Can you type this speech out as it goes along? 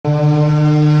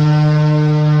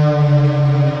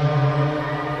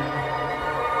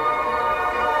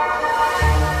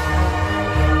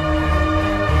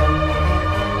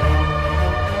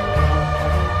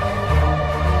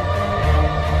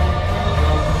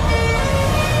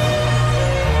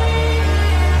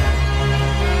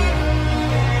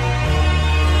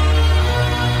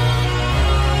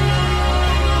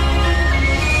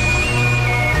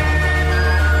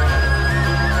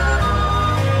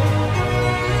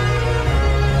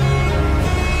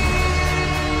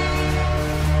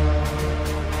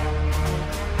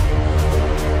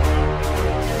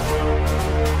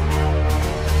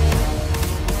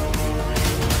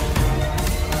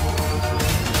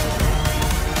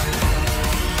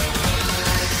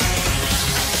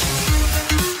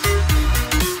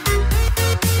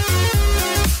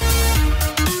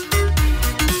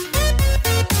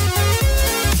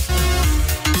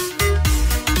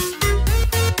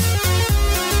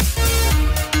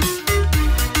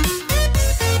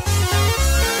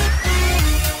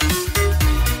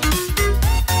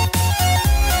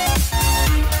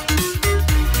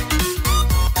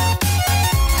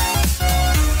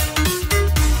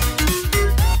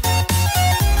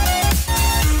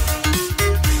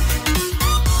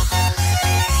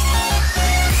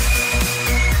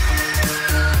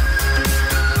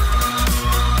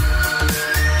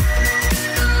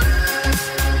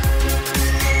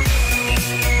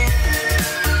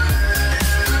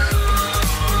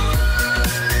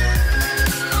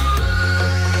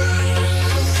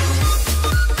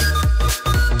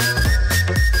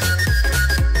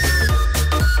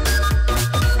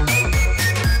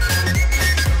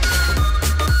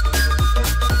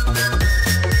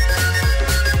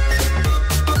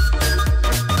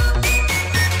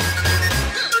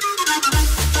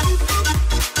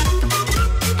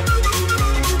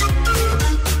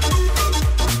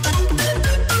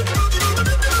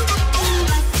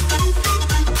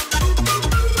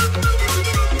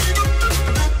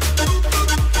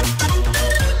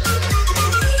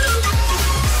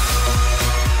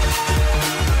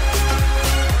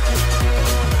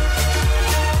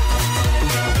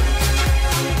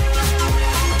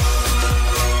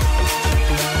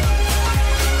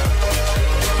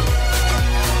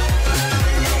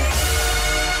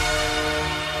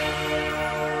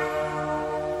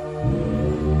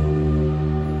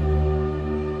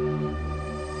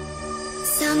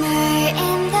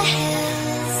the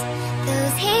hills.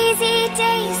 Those hazy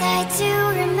days I do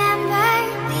remember.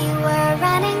 We were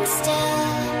running still,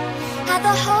 had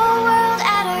the whole world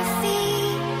at our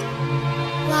feet,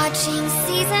 watching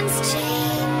seasons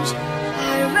change.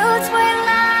 Our roads were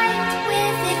lined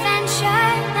with adventure,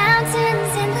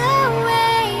 mountains in the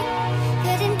way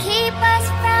couldn't keep us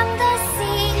from the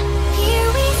sea. Here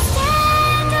we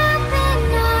stand, open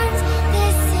arms.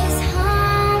 This is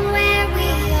home where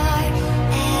we are,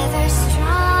 ever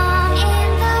strong in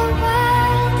the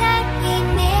world that we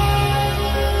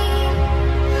made.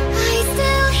 I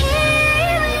still hear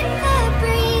you in the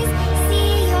breeze,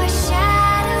 see your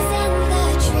shadows in the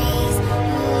trees,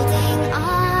 holding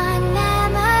on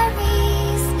memories.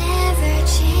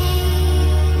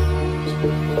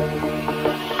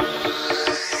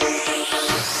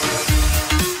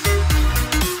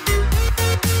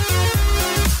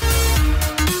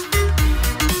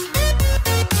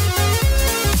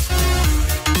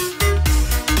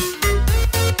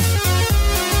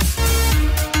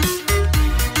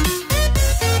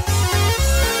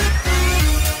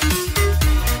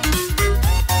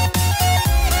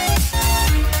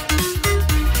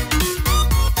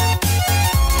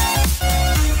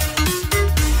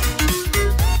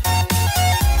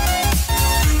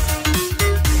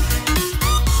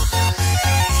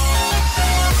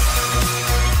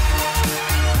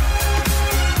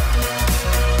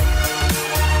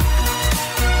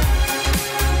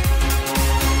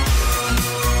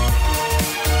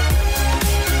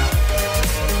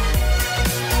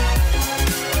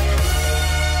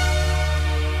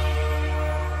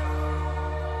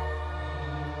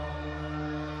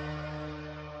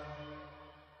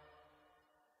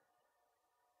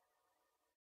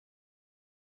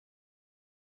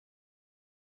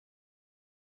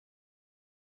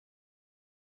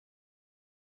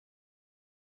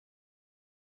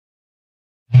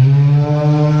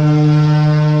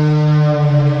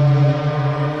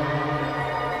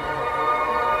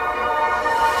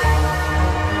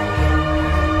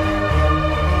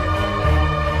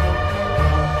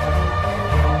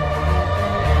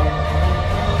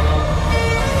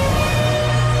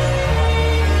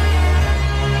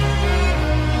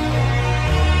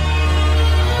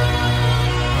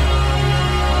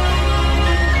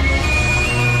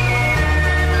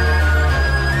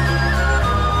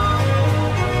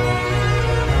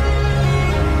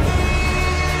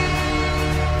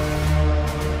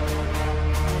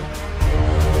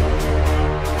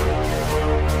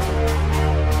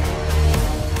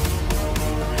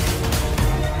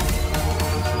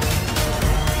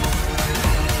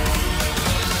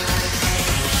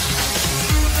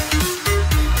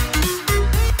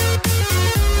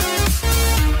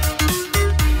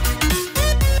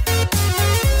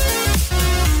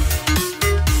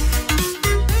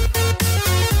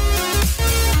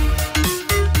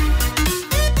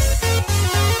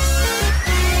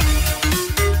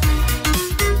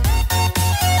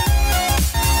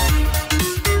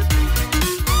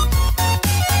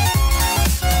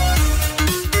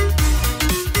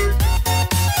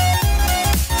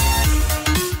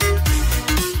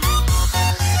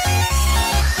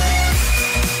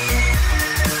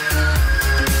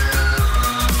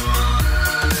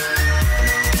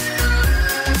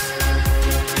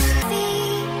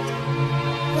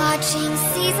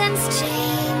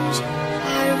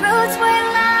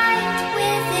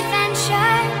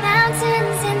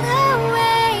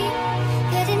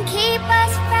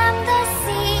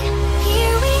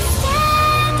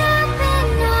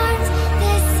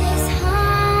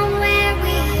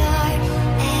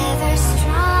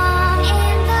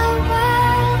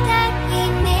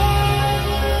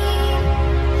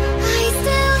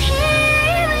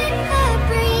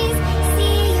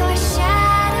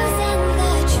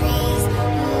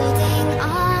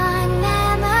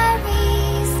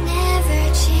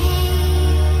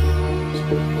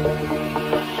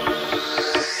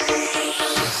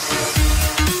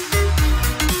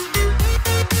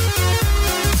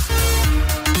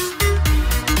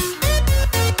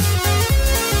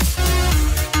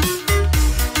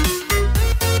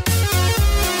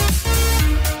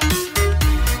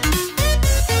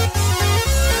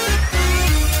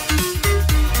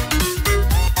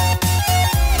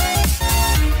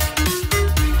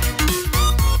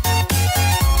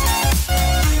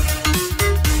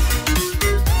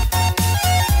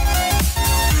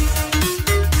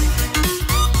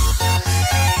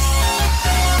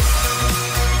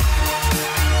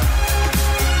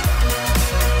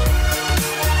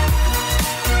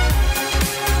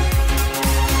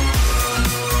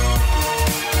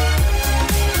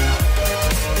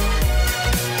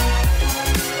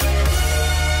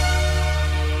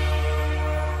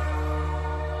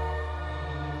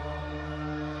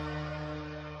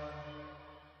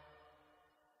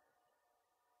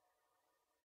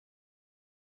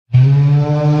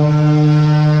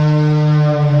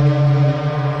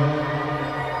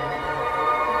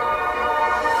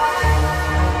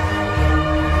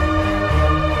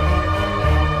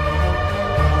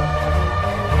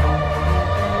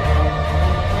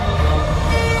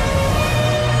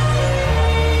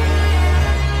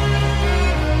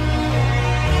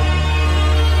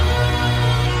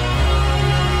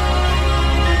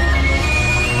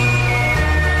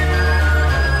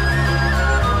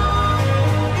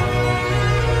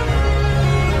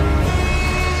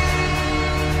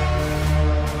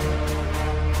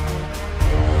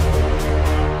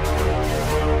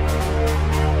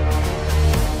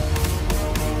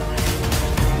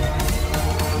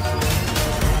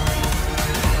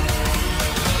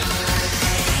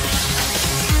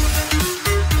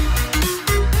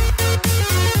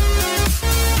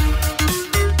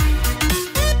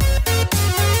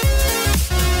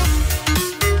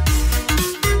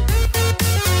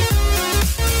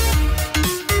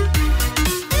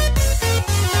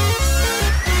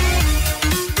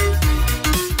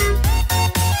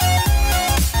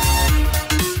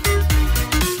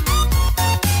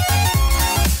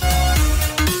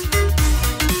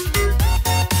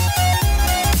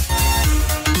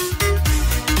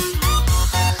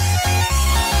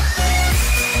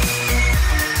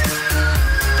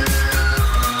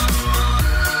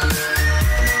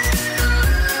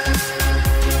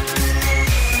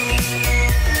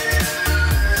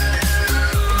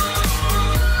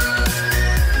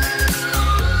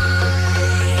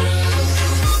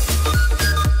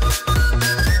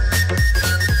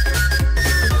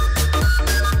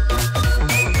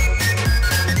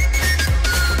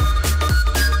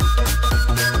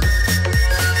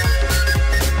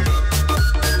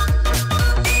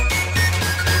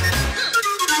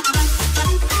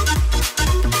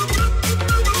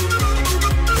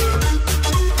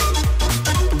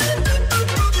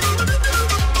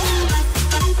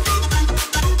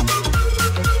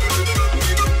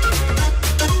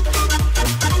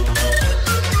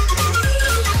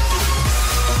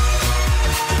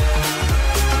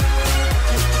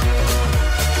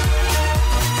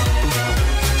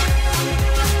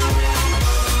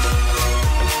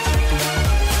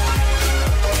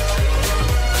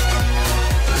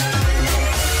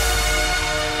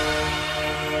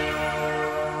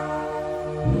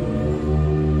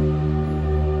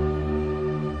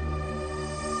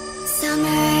 Summer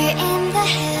in the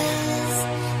hills,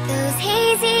 those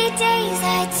hazy days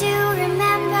I do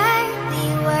remember. We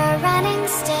were running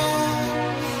still,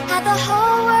 had the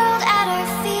whole world at our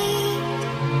feet,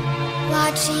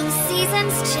 watching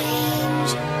seasons change.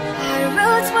 Our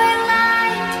roads were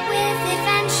lined with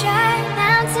adventure,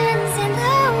 mountains in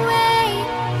the way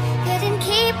couldn't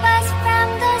keep us from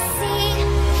the sea.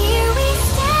 Here we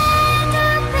stand,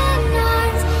 open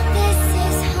arms. This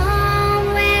is home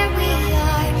where we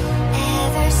are,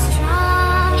 ever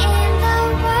strong in the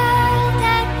world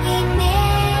that we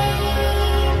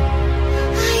made.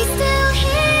 I still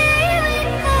hear you in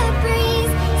the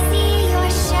breeze, see your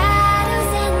shadows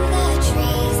in the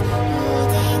trees,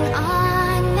 holding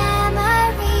on,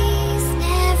 memories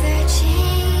never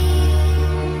change.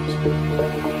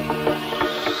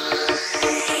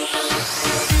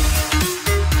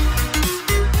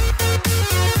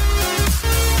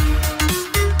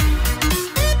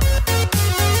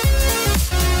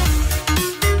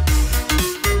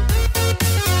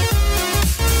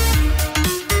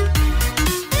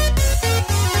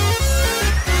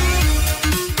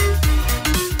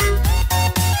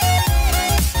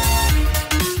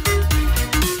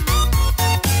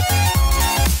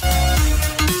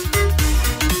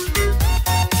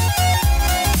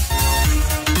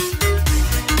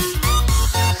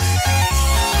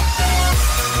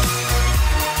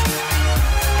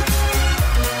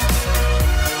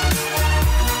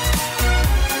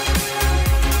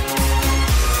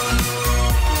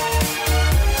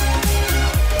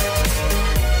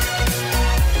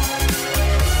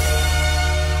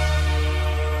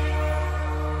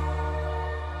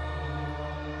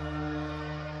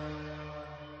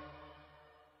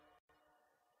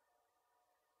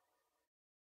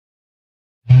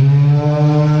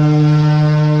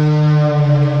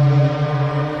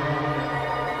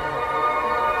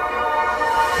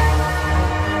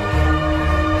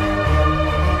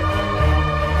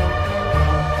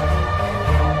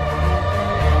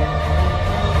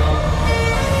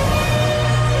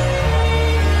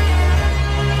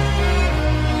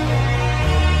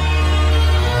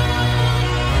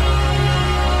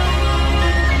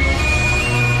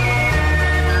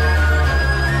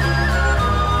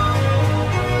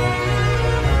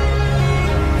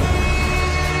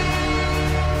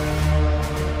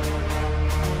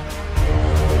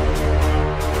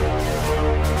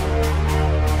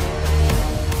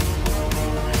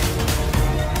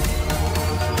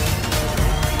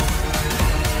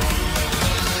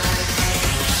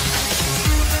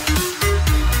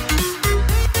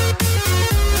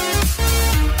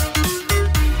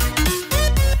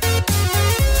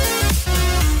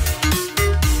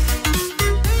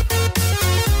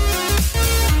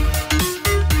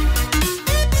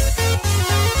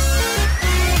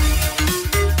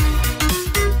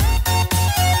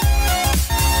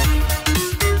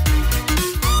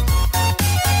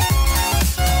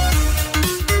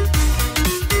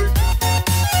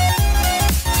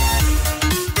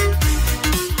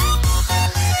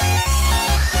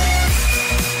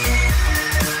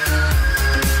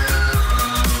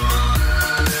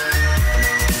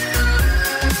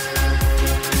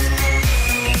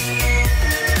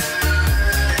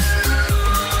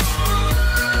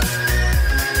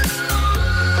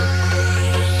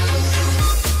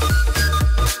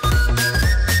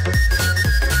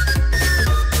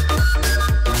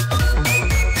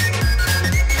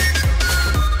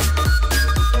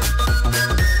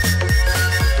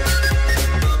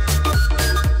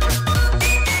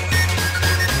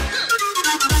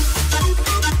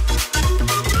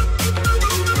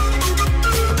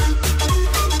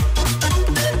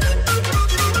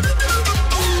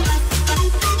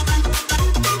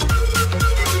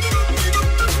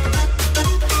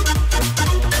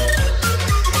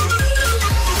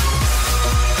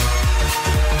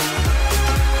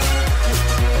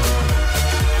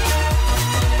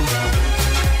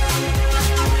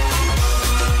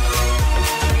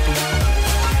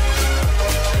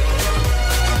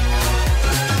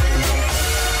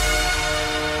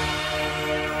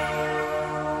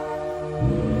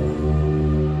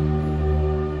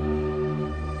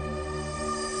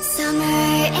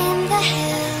 Summer in the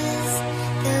hills,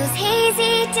 those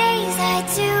hazy days I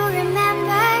do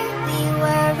remember. We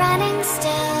were running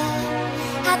still,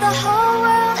 had the whole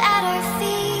world at our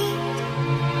feet,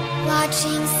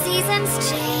 watching seasons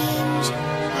change.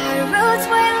 Our roads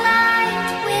were lined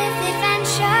with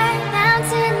adventure,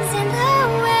 mountains in the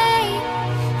way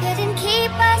couldn't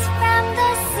keep us from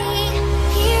the sea.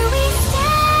 Here we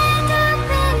stand,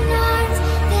 open arms.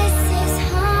 This is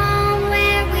home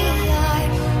where we are,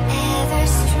 ever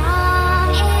strong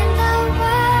in the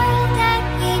world that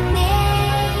we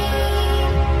made.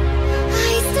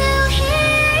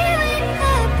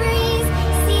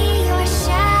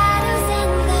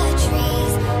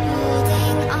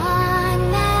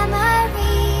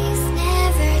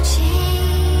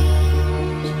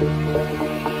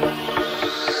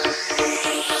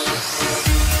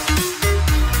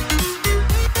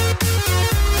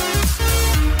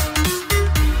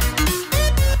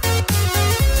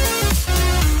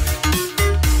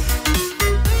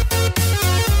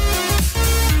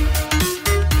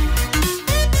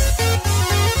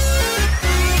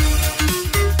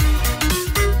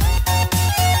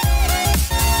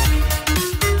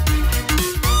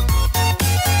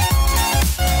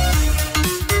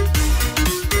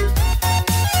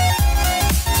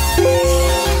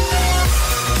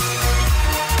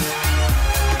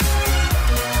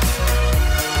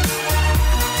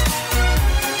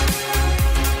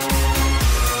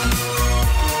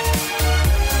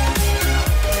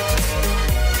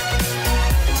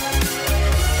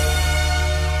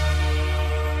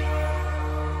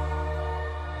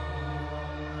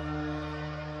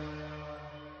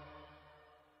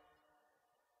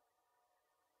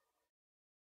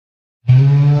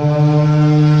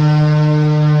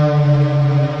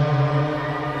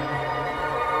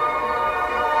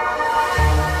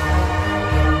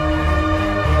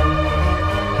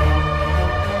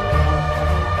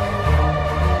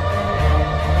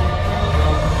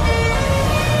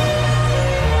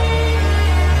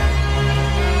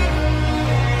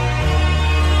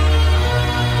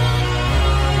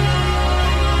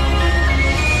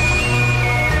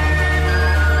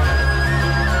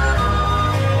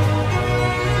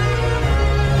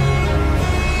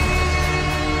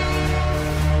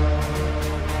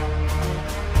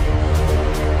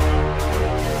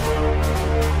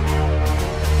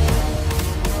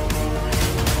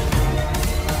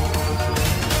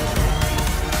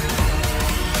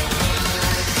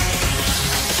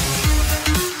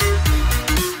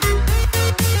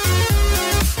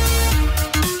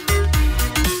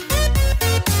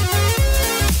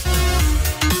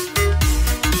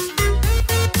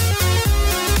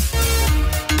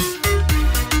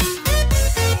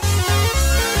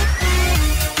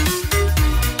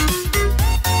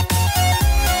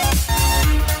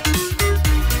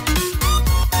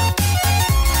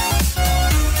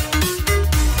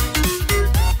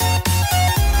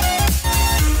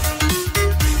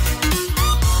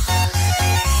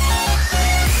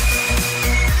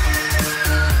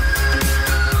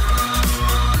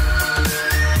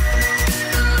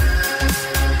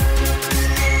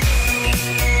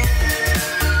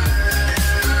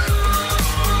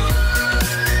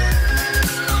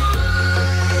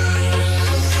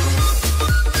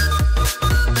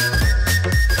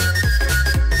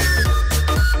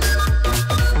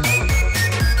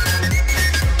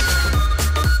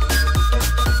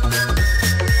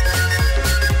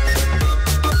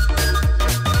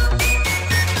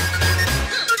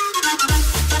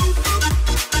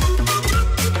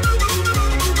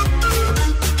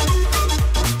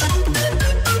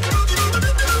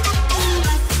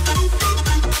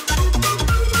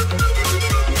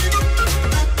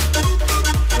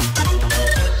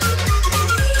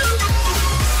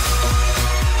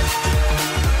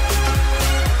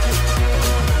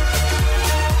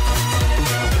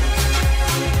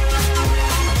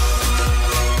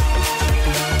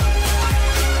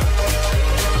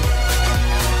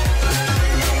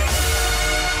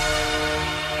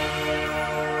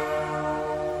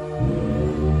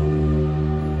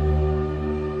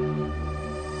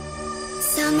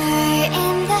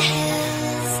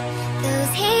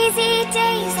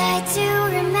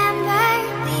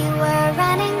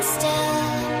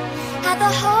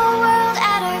 the whole world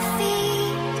at our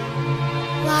feet,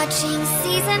 watching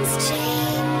seasons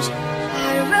change.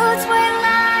 Our roads were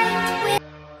lined with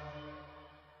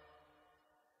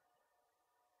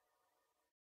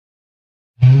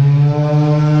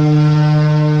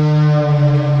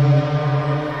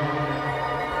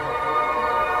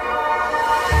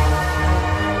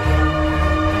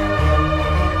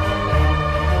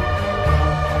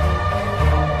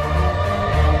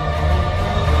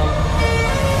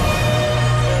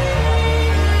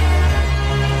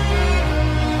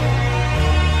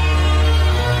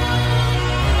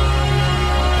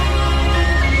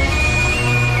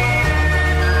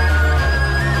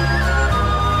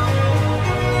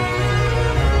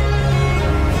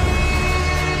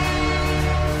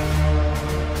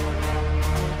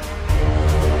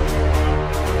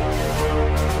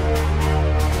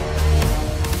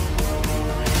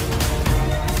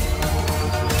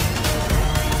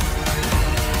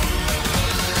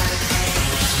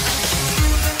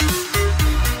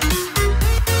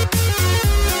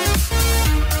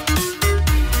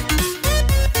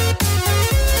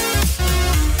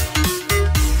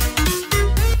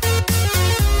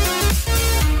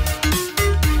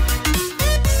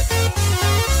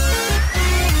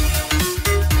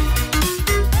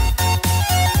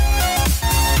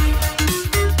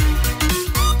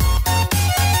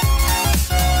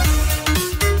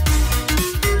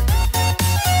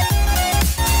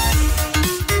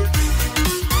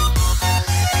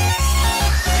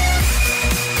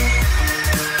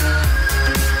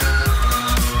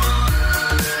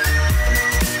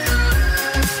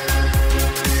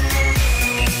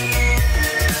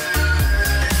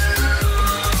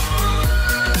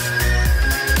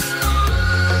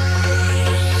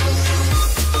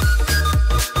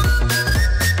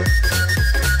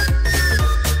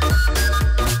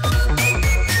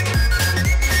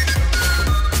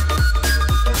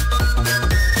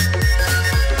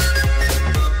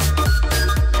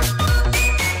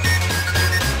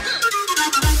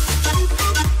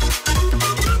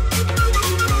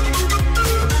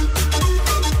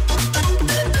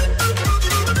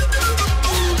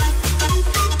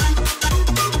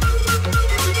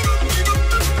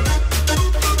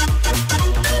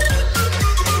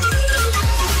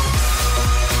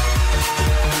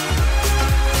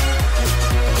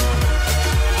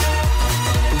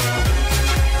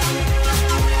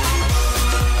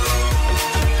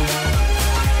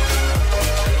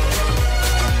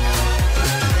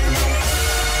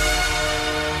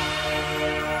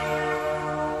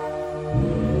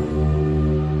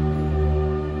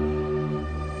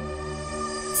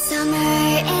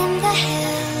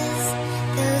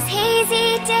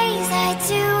days I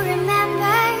do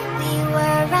remember. We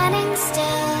were running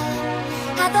still,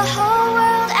 had the whole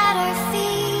world at our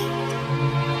feet,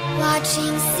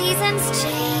 watching seasons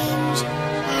change.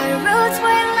 Our roads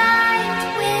were lined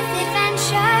with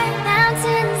adventure,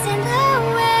 mountains in the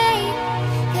way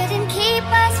couldn't keep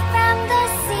us from the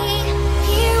sea.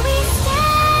 Here we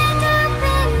stand,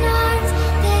 open arms.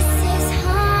 This is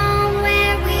home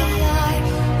where we are,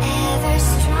 ever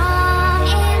strong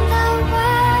in the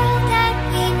world that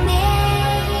we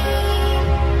made.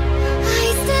 I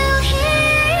still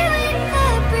hear you in the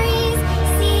breeze,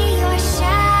 see your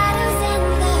shadows in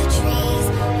the trees,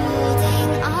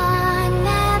 holding on,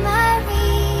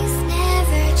 memories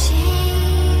never change.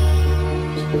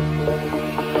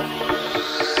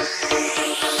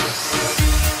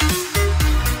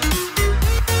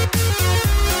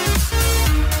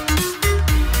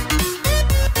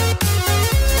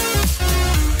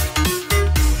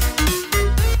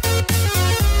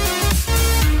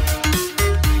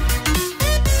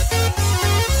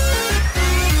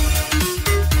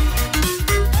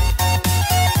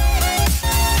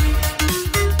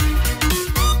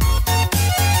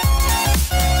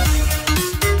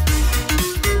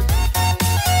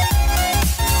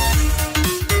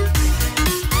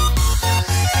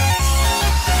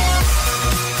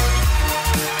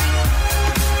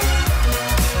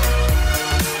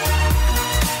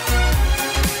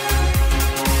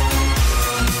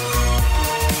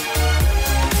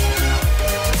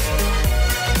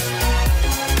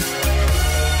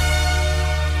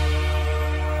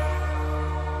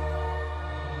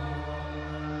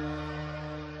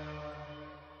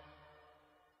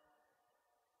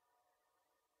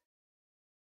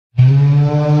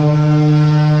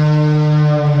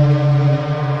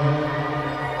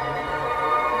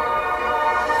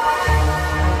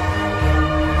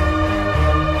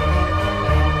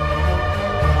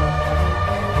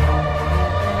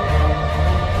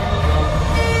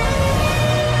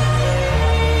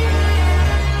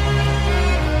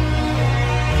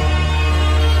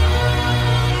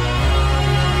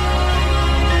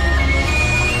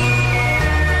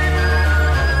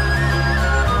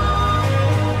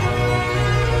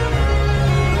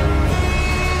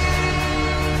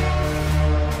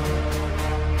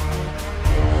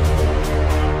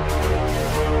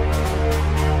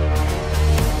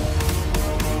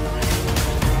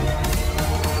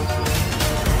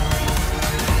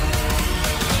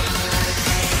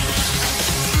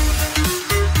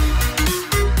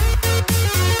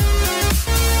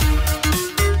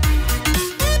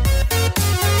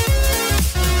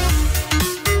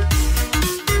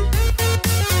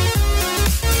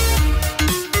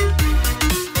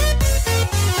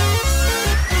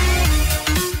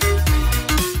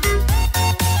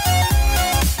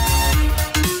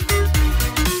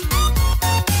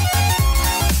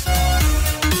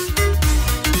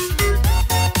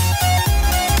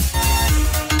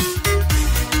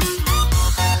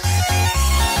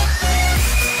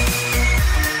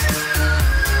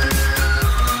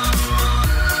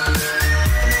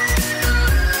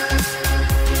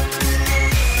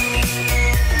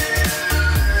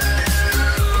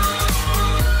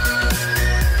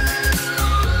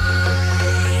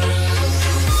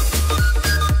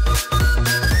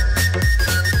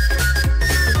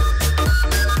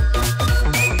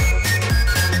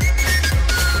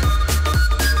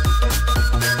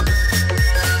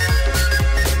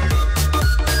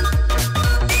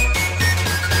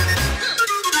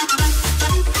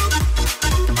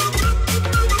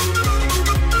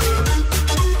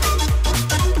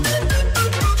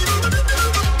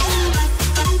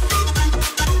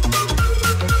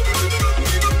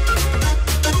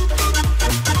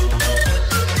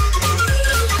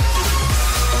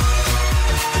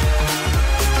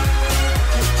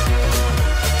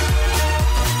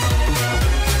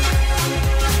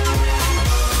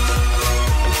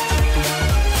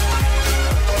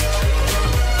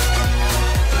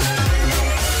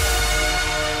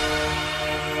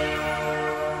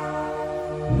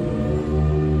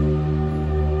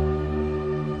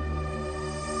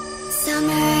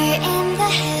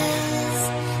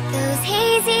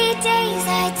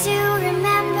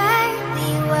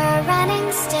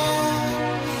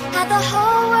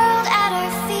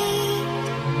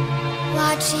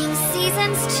 watching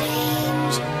seasons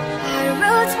change. Our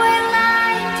roads were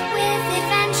lined with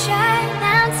adventure,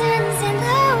 mountains in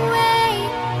the way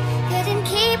couldn't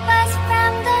keep us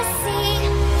from the sea.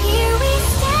 Here we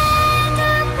stand,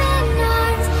 open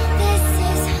arms. This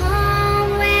is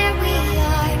home where we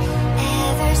are,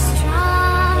 ever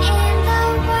strong in the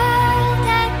world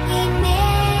that we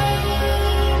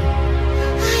made.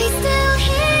 I still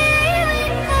hear you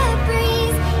in the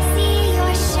breeze,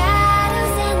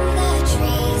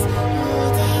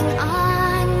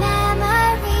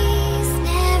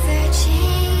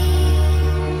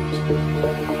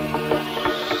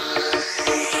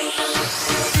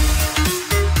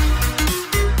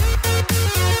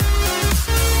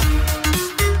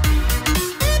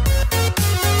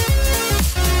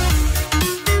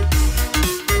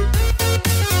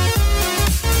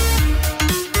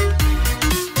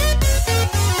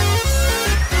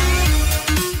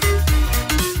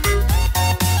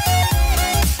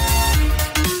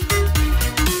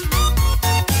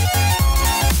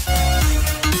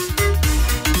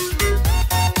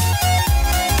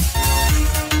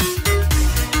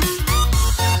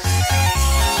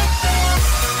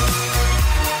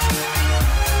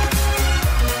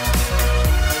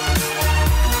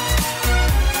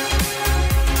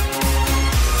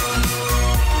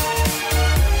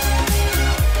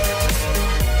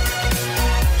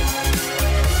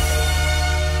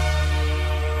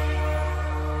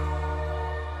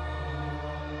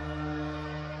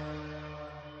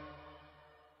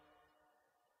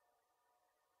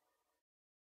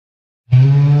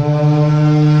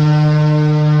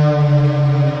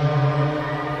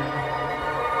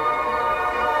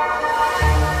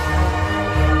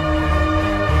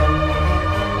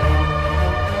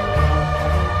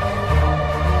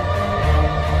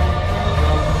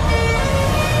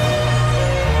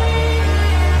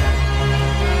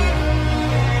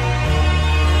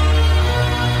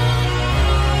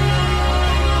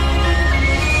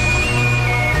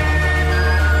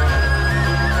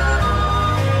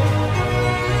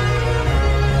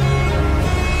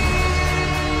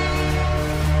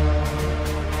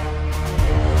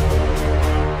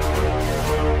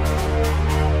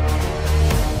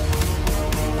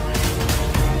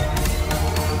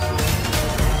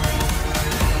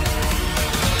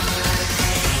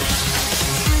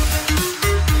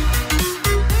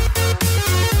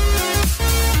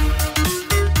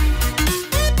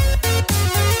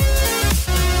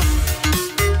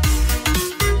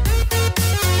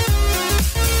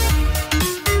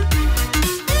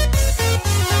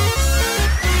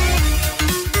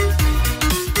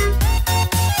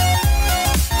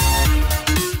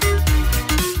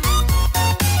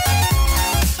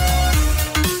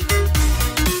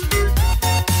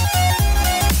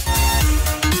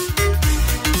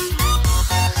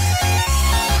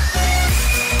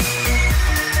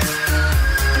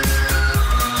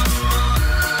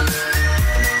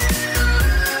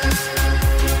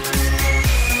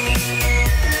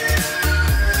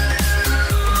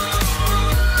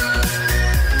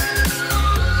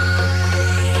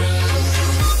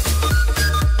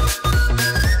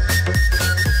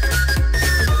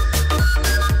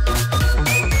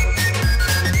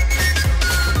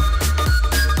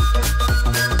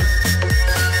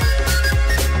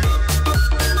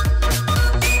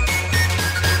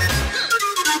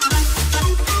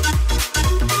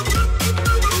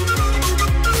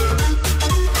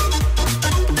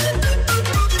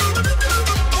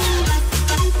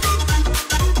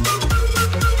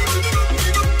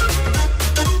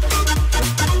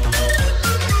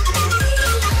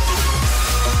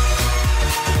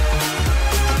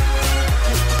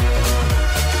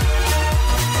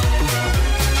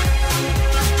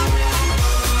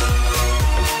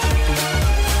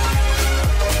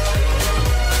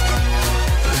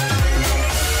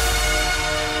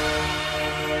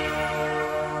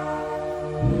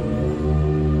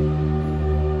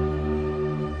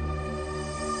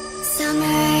 Summer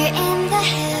in the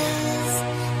hills,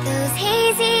 those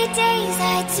hazy days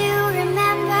I do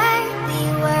remember. We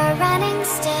were running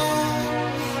still,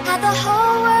 had the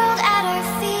whole world at our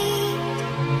feet,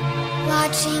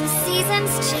 watching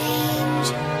seasons change.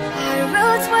 Our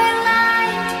roads were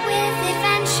lined with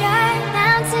adventure,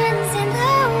 mountains in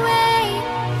the way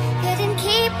couldn't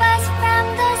keep us from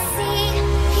the sea.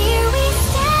 Here we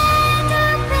stand,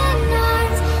 open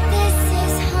arms. This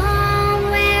is home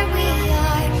where we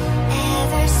are,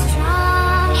 ever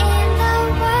strong in the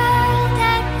world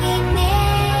that we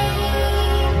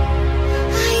made.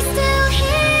 I still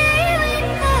hear you in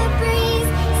the breeze,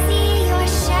 see your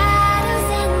shadows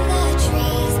in the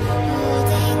trees,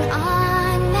 holding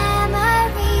on,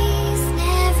 memories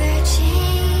never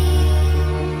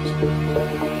change.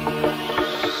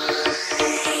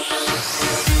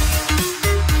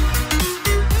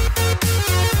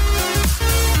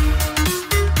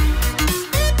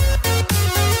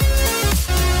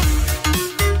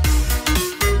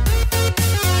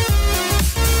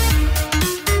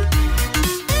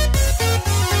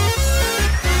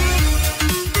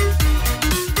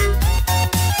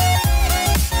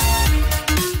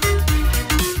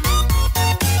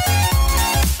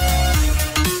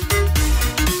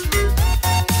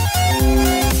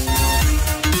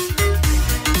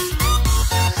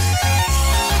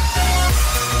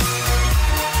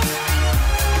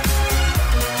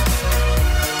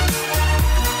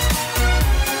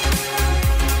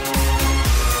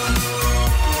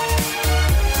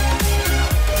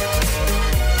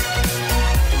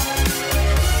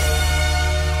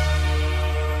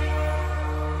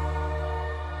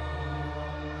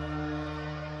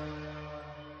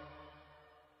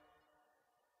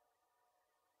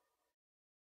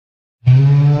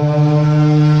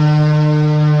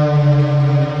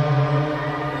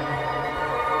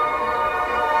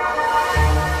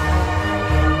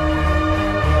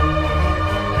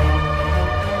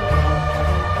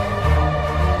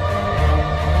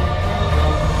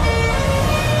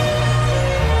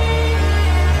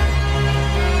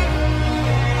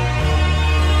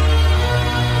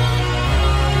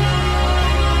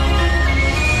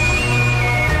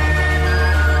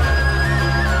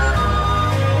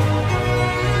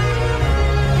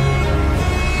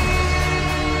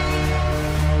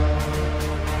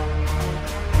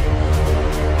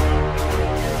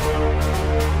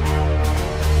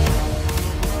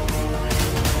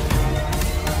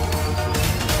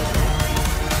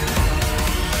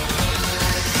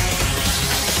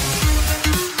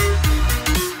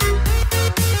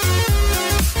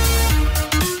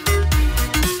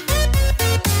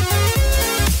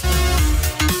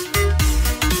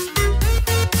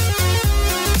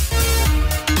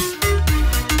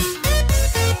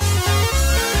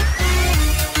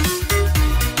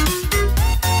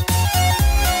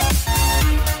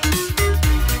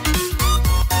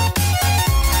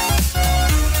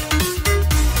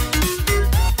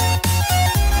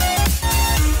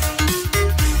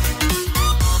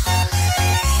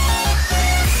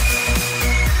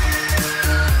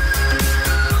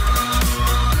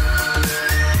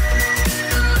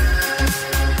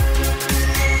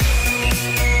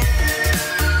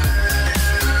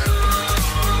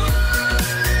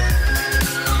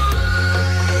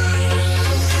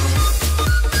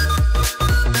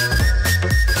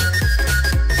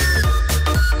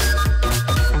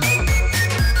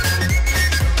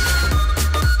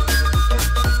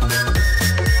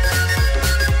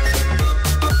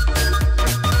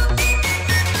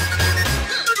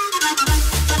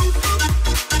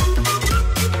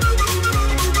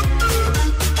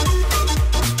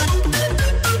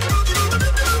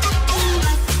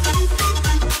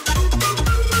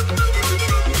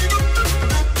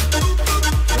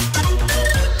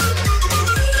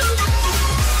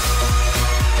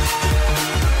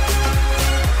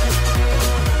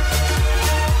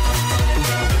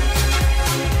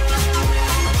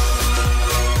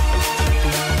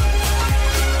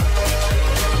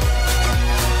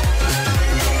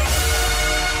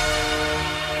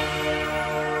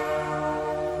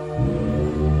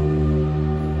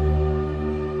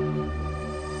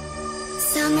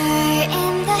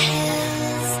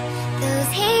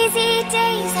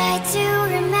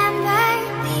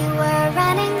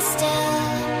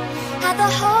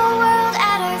 the whole world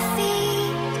at our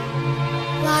feet,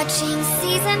 watching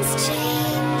seasons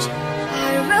change.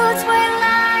 Our roads were